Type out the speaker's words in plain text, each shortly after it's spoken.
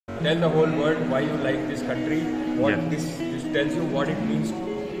tell the whole world why you like this country. What Yeah. this tells you what it means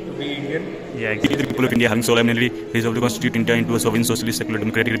to be Indian. Yeah, exactly. The people of India having solemnly resolved to constitute India into a sovereign, socialist, secular,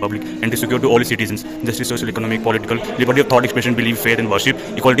 democratic republic and to secure to all its citizens justice, social, economic, political, liberty of thought, expression, belief, faith and worship,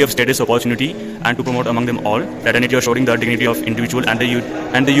 equality of status, opportunity, and to promote among them all fraternity, assuring the dignity of individual and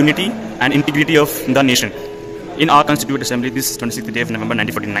the unity and integrity of the nation. In our Constituent Assembly, this 26th day of November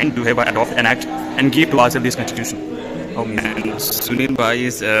 1949, do hereby adopt, enact, and give to ourselves this Constitution. And Sunil Bhai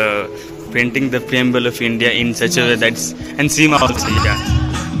is painting the preamble of India in such a way that's and Seema also. Yeah.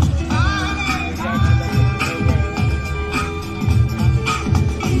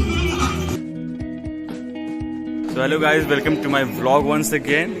 So hello guys, welcome to my vlog once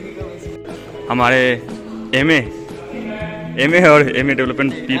again. हमारे MA और MA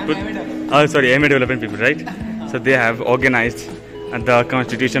development people, MA development people, right? So they have organized the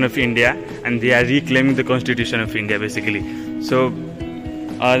Constitution of India and they are reclaiming the Constitution of India basically. So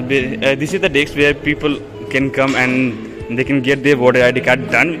this is the desk where people can come and they can get their voter ID card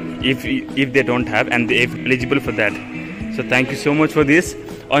done if they don't have and they are eligible for that. So thank you so much for this.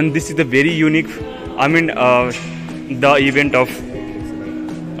 And this is the very unique, the event of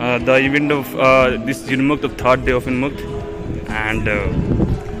this UNMUKT, the third day of UNMUKT, and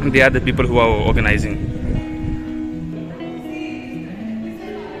they are the people who are organizing.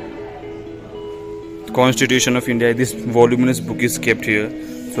 Constitution of India, this voluminous book is kept here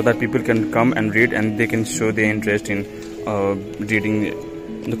so that people can come and read and they can show their interest in reading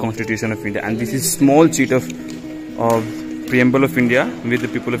the Constitution of India. And this is small sheet of preamble of India with the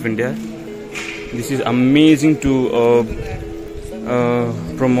people of India. This is amazing to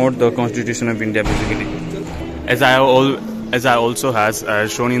promote the Constitution of India basically. As I also has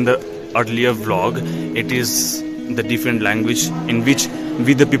shown in the earlier vlog, it is the different language in which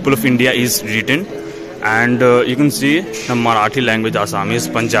we the people of India is written. And you can see the Marathi language, Assamese,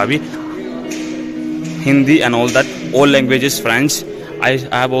 Punjabi, Hindi and all that, all languages, French. I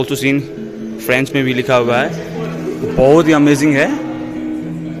have also seen French में भी लिखा हुआ है, बहुत ही amazing है.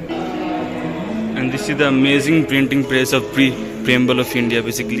 And this is the amazing printing press of preamble of India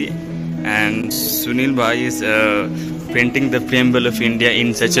basically. And Sunil Bhai is painting the preamble of India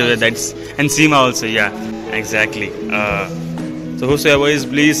in such a way that's and Seema also, yeah, exactly. So whosoever is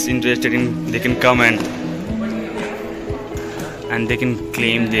please interested in, they can come and they can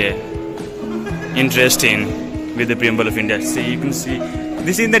claim their interest in with the preamble of India. See, you can see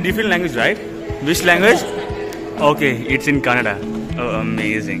this is in the different language, right? Which language? Okay, it's in Kannada. Oh,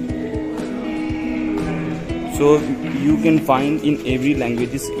 amazing. So you can find in every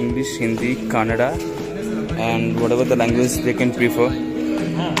languages, English, Hindi, Kannada, and whatever the language they can prefer.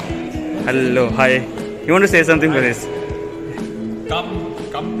 Hello, hi. You want to say something for this?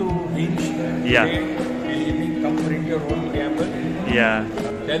 Come to Hinge. Yeah. Till evening, come print your own preamble. Yeah.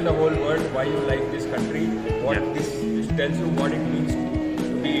 Tell the whole world why you like this country. What this tells you what it means to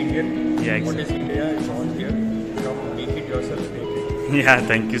be Indian. Yeah, exactly. What is India? It's all here. Come make it yourself. Yeah,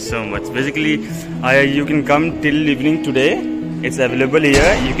 thank you so much. Basically, you can come till evening today. It's available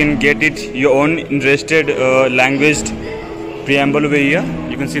here. You can get it your own interested language preamble over here.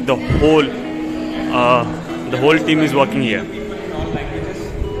 You can see the whole team is working here.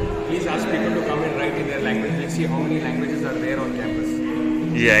 Please ask people to come and write in their language. Let's see how many languages are there on campus.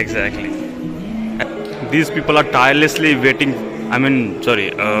 Yeah, exactly. These people are tirelessly waiting.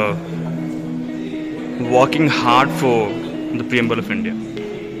 Working hard for the preamble of India.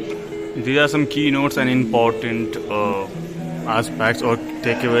 These are some keynotes and important aspects or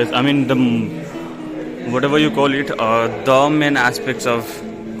takeaways. Whatever you call it, the main aspects of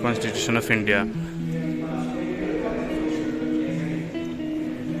Constitution of India.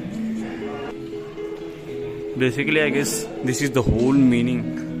 Basically, I guess this is the whole meaning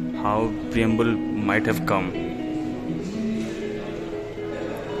how preamble might have come.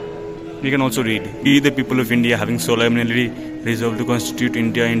 We can also read. We the people of India having solemnly resolved to constitute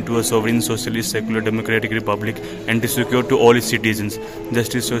India into a sovereign, socialist, secular, democratic republic and to secure to all its citizens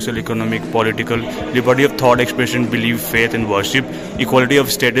justice, social, economic, political, liberty of thought, expression, belief, faith and worship, equality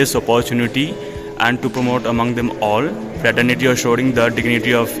of status, opportunity, and to promote among them all fraternity, assuring the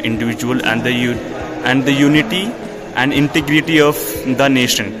dignity of individual and the unity and integrity of the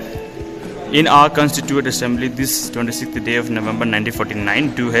nation. In our Constituent Assembly, this 26th day of November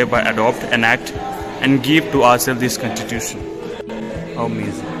 1949, do hereby adopt, enact, and give to ourselves this Constitution. How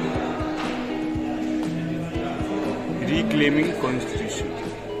amazing! Reclaiming Constitution,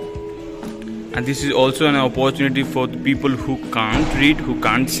 and this is also an opportunity for the people who can't read, who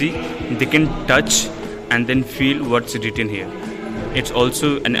can't see. They can touch and then feel what's written here. It's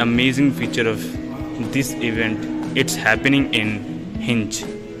also an amazing feature of this event. It's happening in Hinge.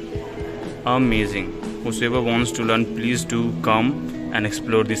 amazing. Whoever wants to learn, please do come and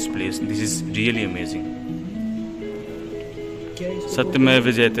explore this place. This is really amazing.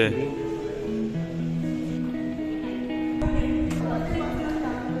 Satyameva Jayate.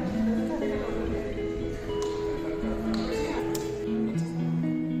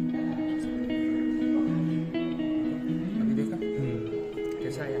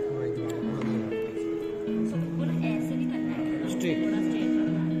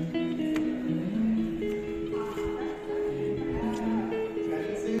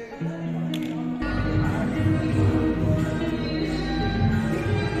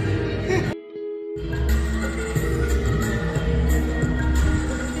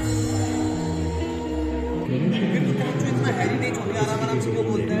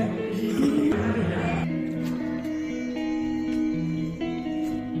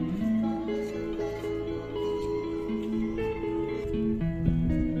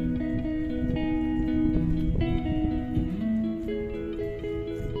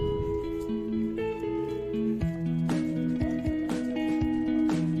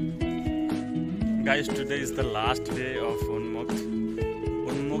 Guys, today is the last day of UNMUKT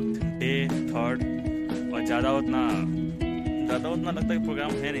day 3rd और ज़्यादा उतना लगता है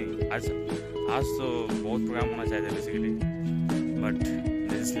programme है नहीं आज तो बहुत प्रोग्राम होना चाहिए basically but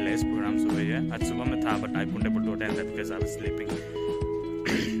this is less programmes हो गई है आज सुबह में था but I couldn't able to attend that because I was sleeping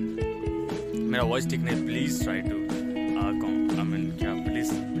मेरा वॉइस ठीक नहीं please try to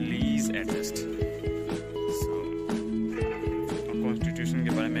please adjust so constitution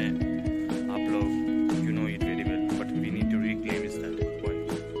के बारे में आप लोग you know it very well but we need to reclaim is that point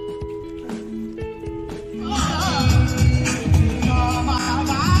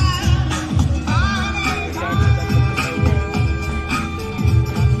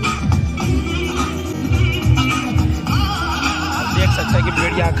देख सकते हैं कि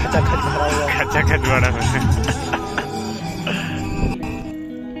भेड़िया खचाखच भरा हुआ है खचाखच भरा हुआ है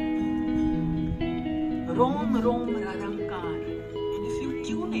Roam, roam, Radhankar. And if you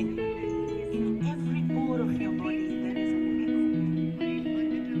tune in every pore of your body, there is an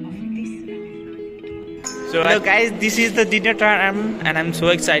echo of this round. So hello guys, this is the dinner time and I'm so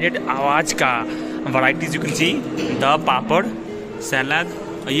excited. आज का varieties you can see the पापड़, सलाद,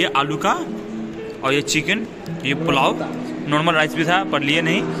 ये आलू का और ये chicken, ये pulao, normal rice भी था पर लिए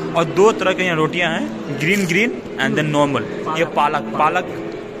नहीं और 2 तरह के यहाँ रोटियाँ हैं ग्रीन एंड देन नॉर्मल ये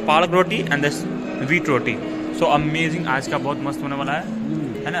पालक रोटी and this wheat roti so amazing आज का बहुत मस्त होने वाला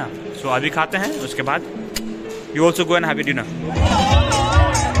है ना सो अभी खाते हैं उसके बाद you also go and have dinner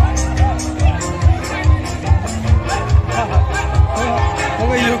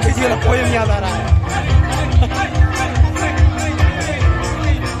याद आ रहा है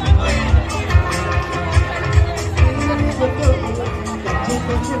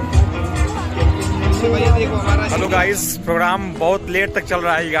हेलो गाइस प्रोग्राम बहुत लेट तक चल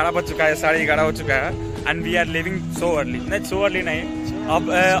रहा है 11 बज चुका है 11:30 हो चुका है and we are living so early नहीं सो अर्ली नहीं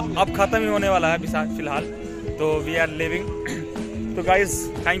अब खत्म ही होने वाला है फिलहाल तो वी आर लिविंग तो guys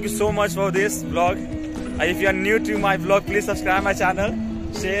thank you so much for this vlog if you are new to my vlog please subscribe my channel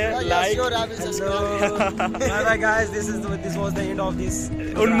share like Bye bye guys, this was the end of this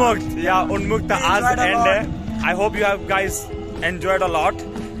UNMUKT UNMUKT आज end है I hope you have guys enjoyed a lot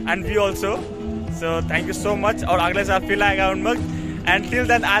and we also so thank you so much और अगले साल फिर आएगा UNMUKT and till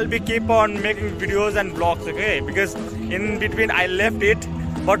then I'll be keep on making videos and vlogs okay because in between I left it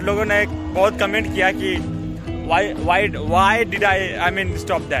but लोगों ने बहुत comment किया कि why did I mean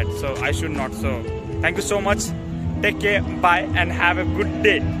stop that so I should not so thank you so much take care bye and have a good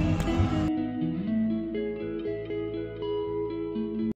day